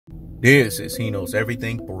This is He Knows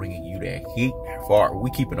Everything, bringing you that heat far. We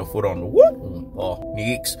keeping a foot on the what?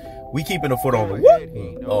 Neeks. We keeping a foot on the what?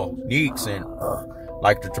 Neeks. And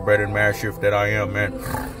like the Tibetan Mastiff that I am, man.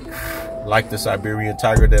 Like the Siberian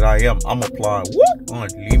Tiger that I am, I'm applying what?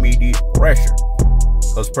 Unlimited pressure.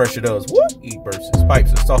 Because pressure does what? Eat versus pipes.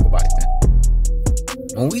 Let's talk about it, man.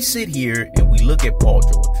 When we sit here and we look at Paul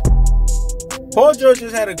George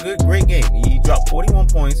just had a great game. He dropped 41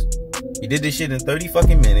 points. He did this shit in 30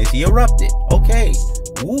 fucking minutes. He erupted. Okay.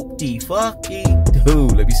 Whoop-de-fucking-do.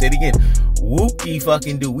 Let me say it again.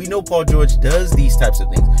 Whoop-de-fucking-do. We know Paul George does these types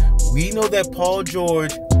of things. We know that Paul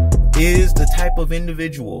George is the type of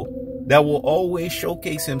individual that will always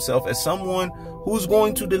showcase himself as someone who's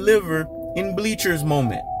going to deliver in bleachers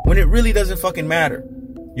moment when it really doesn't fucking matter.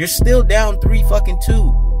 You're still down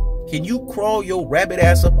 3-2. Can you crawl your rabbit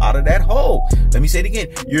ass up out of that hole? Let me say it again.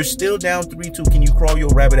 You're still down 3-2. Can you crawl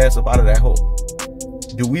your rabbit ass up out of that hole?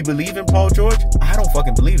 Do we believe in Paul George? I don't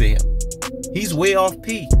fucking believe in him. He's way off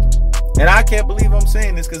P. And I can't believe I'm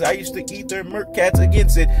saying this because I used to eat their Merc cats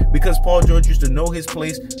against it because Paul George used to know his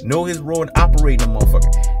place, know his role, and operate in a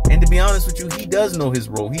motherfucker. And to be honest with you, he does know his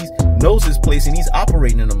role. He knows his place and he's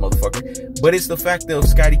operating in a motherfucker. But it's the fact of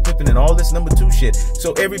Scottie Pippen and all this number 2 shit.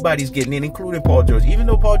 So everybody's getting in, including Paul George. Even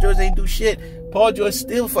though Paul George ain't do shit, Paul George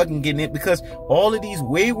still fucking getting it because all of these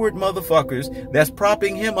wayward motherfuckers that's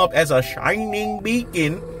propping him up as a shining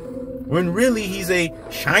beacon when really he's a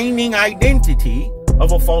shining identity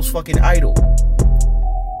of a false fucking idol.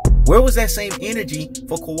 Where was that same energy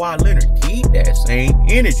for Kawhi Leonard? Keep that same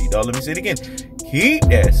energy, dog. Let me say it again. Keep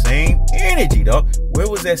that same energy, dog. Where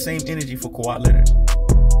was that same energy for Kawhi Leonard?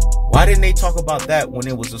 Why didn't they talk about that when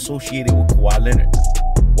it was associated with Kawhi Leonard?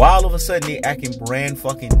 Why all of a sudden they acting brand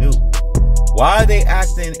fucking new? Why are they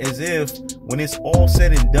acting as if when it's all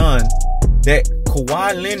said and done that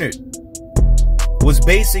Kawhi Leonard was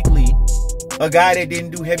basically a guy that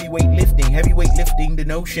didn't do heavyweight lifting the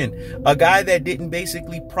notion, a guy that didn't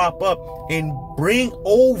basically prop up and bring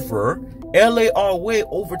over LARWay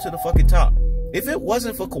over to the fucking top. If it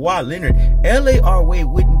wasn't for Kawhi Leonard, LARWay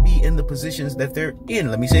wouldn't be in the positions that they're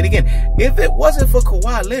in. Let me say it again. If it wasn't for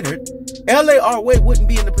Kawhi Leonard, LARWay wouldn't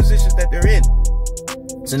be in the positions that they're in.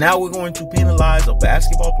 So now we're going to penalize a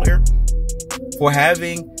basketball player for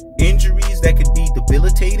having injuries that could be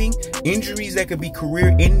debilitating, injuries that could be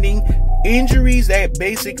career-ending, injuries that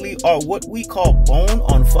basically are what we call bone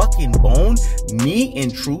on fucking bone, knee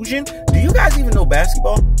intrusion. Do you guys even know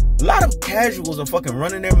basketball? A lot of casuals are fucking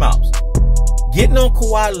running their mouths, getting on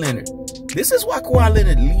Kawhi Leonard. This is why Kawhi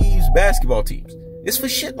Leonard leaves basketball teams. It's for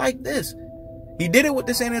shit like this. He did it with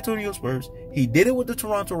the San Antonio Spurs. He did it with the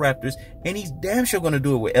Toronto Raptors. And he's damn sure going to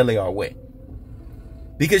do it with LARWay.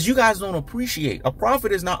 Because you guys don't appreciate. A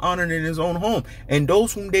prophet is not honored in his own home. And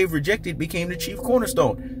those whom they've rejected became the chief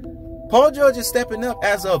cornerstone. Paul George is stepping up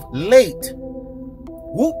as of late.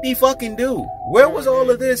 Whoop-de-fucking-do. Where was all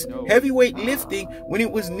of this heavyweight lifting when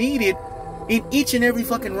it was needed in each and every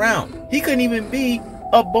fucking round? He couldn't even be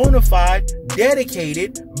a bona fide,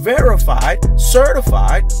 dedicated, verified,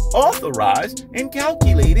 certified, authorized, and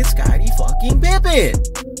calculated Scottie fucking Pippen.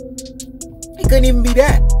 He couldn't even be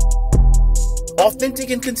that. Authentic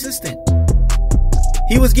and consistent.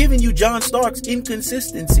 He was giving you John Stark's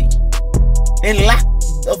inconsistency and lack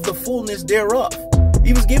of the fullness thereof.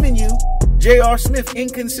 He was giving you J.R. Smith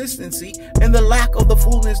inconsistency and the lack of the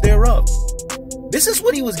fullness thereof. This is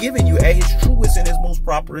what he was giving you at his truest and his most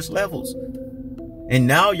properest levels. And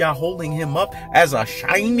now y'all holding him up as a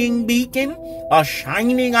shining beacon, a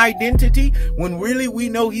shining identity, when really we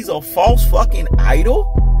know he's a false fucking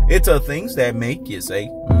idol. It's a things that make you say,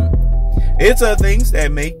 It's a things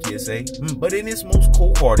that make you say, But in its most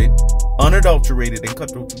cold-hearted, unadulterated, and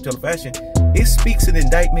cutthroat true fashion, it speaks an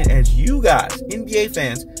indictment as you guys, NBA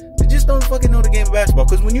fans, that just don't fucking know the game of basketball.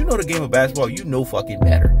 Because when you know the game of basketball, you know fucking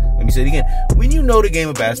better. Let me say it again. When you know the game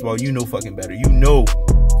of basketball, you know fucking better. You know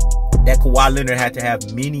that Kawhi Leonard had to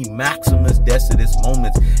have many Maximus Decitus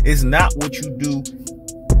moments. It's not what you do.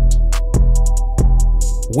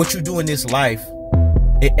 What you do in this life,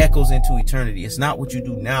 it echoes into eternity. It's not what you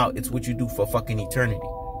do now. It's what you do for fucking eternity.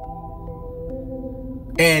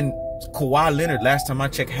 And Kawhi Leonard, last time I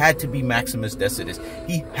checked, had to be Maximus Decitus.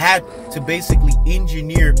 He had to basically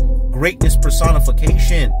engineer greatness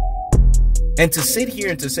personification. And to sit here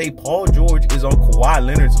and to say Paul George is on Kawhi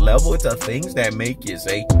Leonard's level, it's a things that make you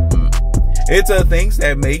say, It's a things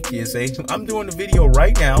that make you say, I'm doing the video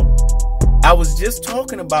right now. I was just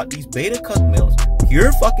talking about these beta cuck males,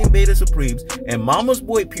 pure fucking beta supremes, and mama's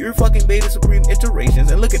boy pure fucking beta supreme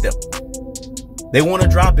iterations, and look at them. They want to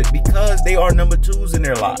drop it because they are number 2s in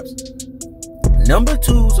their lives. Number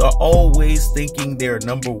twos are always thinking they're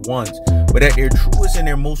number ones, but at their truest and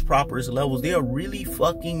their most properest levels, they are really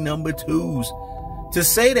fucking number twos. To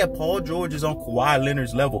say that Paul George is on Kawhi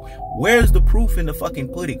Leonard's level, where's the proof in the fucking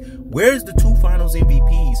pudding? Where's the 2 finals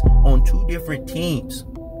MVPs on 2 different teams?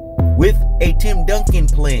 With a Tim Duncan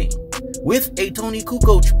playing, with a Tony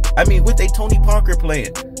Parker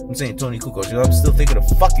playing. I'm saying Tony Kukoc, I'm still thinking of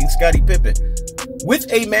fucking Scottie Pippen.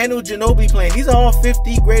 With a Manu Ginobili playing. These are all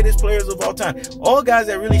 50 greatest players of all time. All guys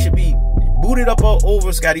that really should be booted up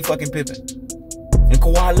over Scottie fucking Pippen. And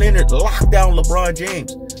Kawhi Leonard locked down LeBron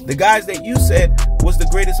James. The guys that you said was the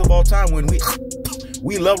greatest of all time, when we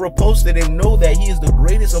love reposted and know that he is the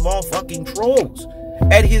greatest of all fucking trolls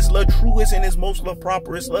at his truest and his most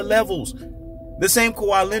properest levels. The same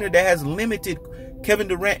Kawhi Leonard that has limited Kevin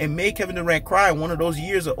Durant and made Kevin Durant cry in one of those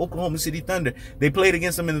years of Oklahoma City Thunder. They played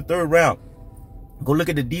against him in the 3rd round. Go look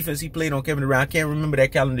at the defense he played on Kevin Durant. I can't remember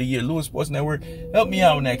that calendar year. Lewis Sports Network, help me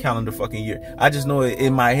out on that calendar fucking year. I just know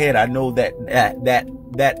in my head, I know that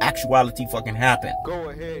actuality fucking happened. Go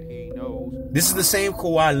ahead, he knows. This is the same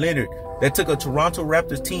Kawhi Leonard that took a Toronto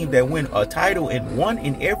Raptors team that won a title and won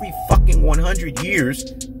in every fucking 100 years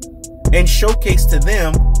and showcased to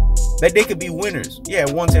them that they could be winners. Yeah,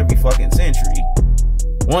 once every fucking century.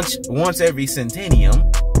 Once every centennium.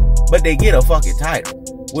 But they get a fucking title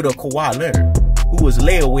with a Kawhi Leonard who was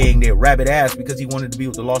layawaying their rabbit ass because he wanted to be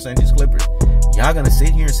with the Los Angeles Clippers. Y'all gonna sit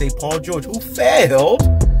here and say Paul George, who failed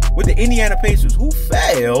with the Indiana Pacers, who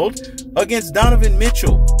failed against Donovan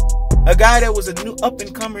Mitchell, a guy that was a new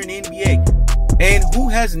up-and-comer in the NBA, and who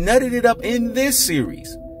has nutted it up in this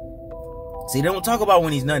series. See, they don't talk about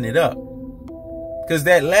when he's nutting it up, because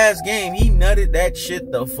that last game, he nutted that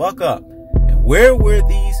shit the fuck up. And where were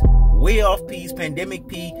these way off P's, pandemic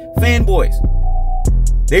P fanboys?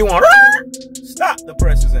 They want stop the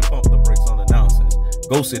presses and pump the brakes on the nonsense.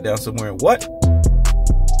 Go sit down somewhere and what?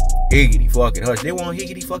 Higgity fucking hush. They want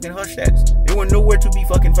higgity fucking hush status. They want nowhere to be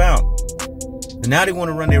fucking found. And now they want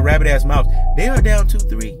to run their rabbit ass mouths. They are down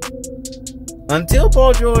 2-3. Until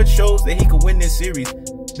Paul George shows that he can win this series,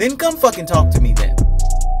 then come fucking talk to me then.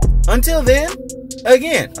 Until then,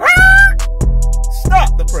 again,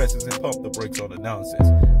 stop the presses and pump the brakes on the nonsense.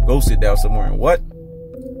 Go sit down somewhere and what?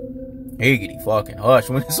 Higgity fucking hush.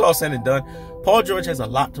 When it's all said and done, Paul George has a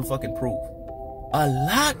lot to fucking prove. A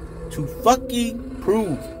lot to fucking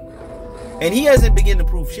prove. And he hasn't begun to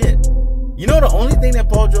prove shit. You know the only thing that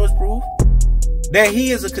Paul George proved? That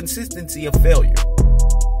he is a consistency of failure.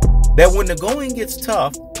 That when the going gets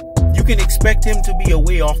tough, you can expect him to be a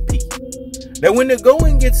way off P. That when the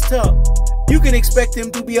going gets tough, you can expect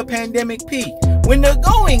him to be a pandemic P. When the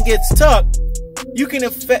going gets tough, you can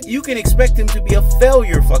expect him to be a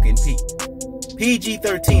failure fucking P.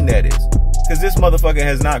 PG13, that is. Because this motherfucker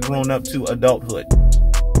has not grown up to adulthood.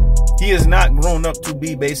 He has not grown up to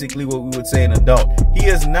be basically what we would say an adult. He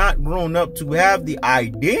has not grown up to have the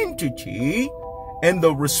identity and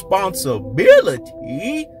the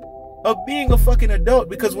responsibility of being a fucking adult.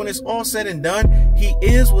 Because when it's all said and done, he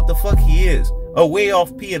is what the fuck he is. A way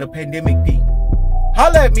off P and a pandemic P.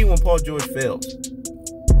 Holla at me when Paul George fails.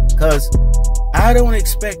 Because I don't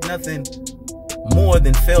expect nothing more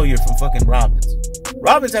than failure from fucking Robbins.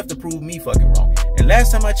 Robbins have to prove me fucking wrong. And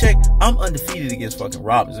last time I checked, I'm undefeated against fucking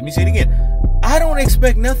Robbins. Let me say it again. I don't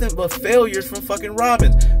expect nothing but failures from fucking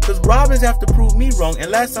Robbins. Because Robbins have to prove me wrong. And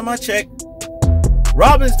last time I checked,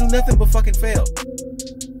 Robbins do nothing but fucking fail.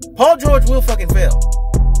 Paul George will fucking fail.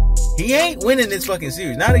 He ain't winning this fucking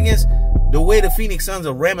series. Not against the way the Phoenix Suns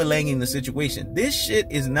are ramelanging the situation. This shit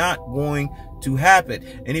is not going to happen.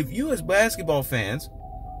 And if you as basketball fans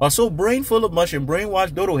are so brain full of mush and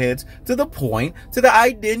brainwashed dodo heads to the point, to the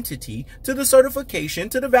identity, to the certification,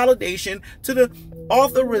 to the validation, to the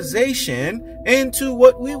authorization, and to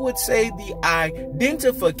what we would say the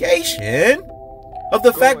identification of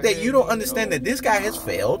the fact that you don't understand that this guy has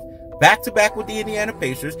failed back-to-back with the Indiana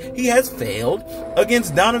Pacers. He has failed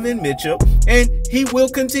against Donovan Mitchell, and he will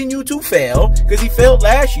continue to fail because he failed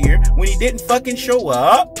last year when he didn't fucking show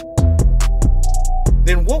up.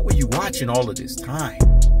 Then what were you watching all of this time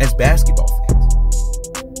as basketball fans?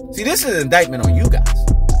 See, this is an indictment on you guys.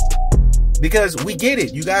 Because we get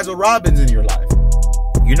it. You guys are Robbins in your life.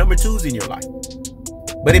 You're number twos in your life.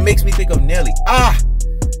 But it makes me think of Nelly.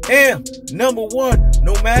 Number one,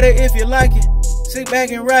 no matter if you like it. Sit back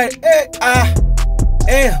and write it.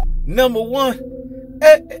 Number one.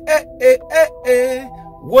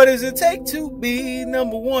 What does it take to be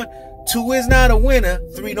number one? 2 is not a winner.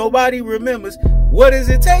 3, nobody remembers. What does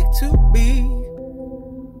it take to be?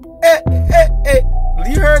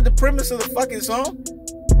 You heard the premise of the fucking song?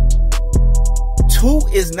 2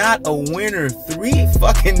 is not a winner. 3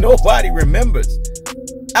 fucking nobody remembers.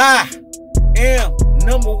 I am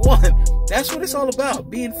number 1. That's what it's all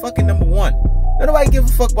about. Being fucking number 1. Nobody give a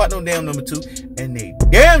fuck about no damn number 2. And they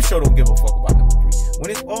damn sure don't give a fuck about number 3.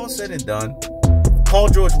 When it's all said and done, Paul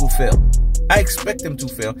George will fail. I expect him to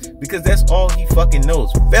fail because that's all he fucking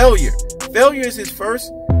knows. Failure. Failure is his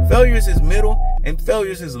first, failure is his middle, and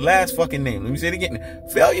failure is his last fucking name. Let me say it again.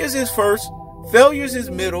 Failure is his first, failure is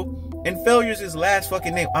his middle, and failure is his last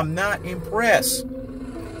fucking name. I'm not impressed.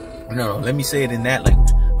 No, let me say it in that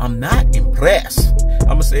language. I'm not impressed. I'm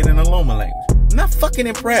gonna say it in a Loma language. I'm not fucking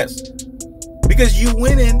impressed. Because you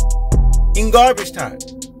winning in garbage time.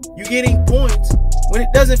 You getting points when it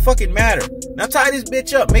doesn't fucking matter. Now tie this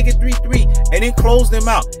bitch up, make it 3-3, and then close them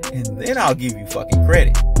out. And then I'll give you fucking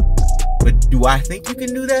credit. But do I think you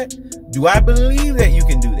can do that? Do I believe that you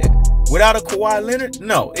can do that? Without a Kawhi Leonard?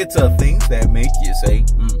 No, it's a things that make you say,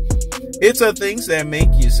 It's a things that make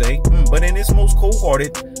you say, But in its most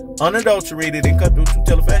cold-hearted, unadulterated, and cutthroat true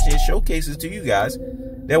teller fashion, it showcases to you guys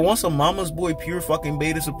that once a mama's boy pure fucking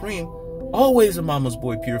beta supreme, always a mama's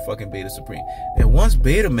boy pure fucking beta supreme. That once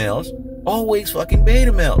beta males, always fucking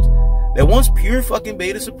beta males. That once pure fucking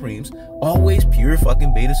beta supremes, always pure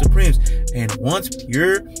fucking beta supremes. And once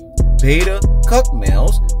pure beta cuck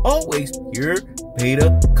males, always pure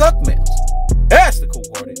beta cuck males. That's the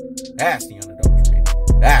cold-hearted. That's the unadulterated.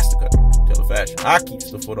 That's the cutthroat true teller fashion. I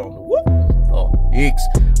keeps the foot on the whoop.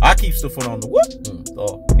 I keeps the foot on the whoop.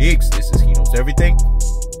 This is He Knows Everything.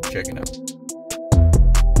 Check it out.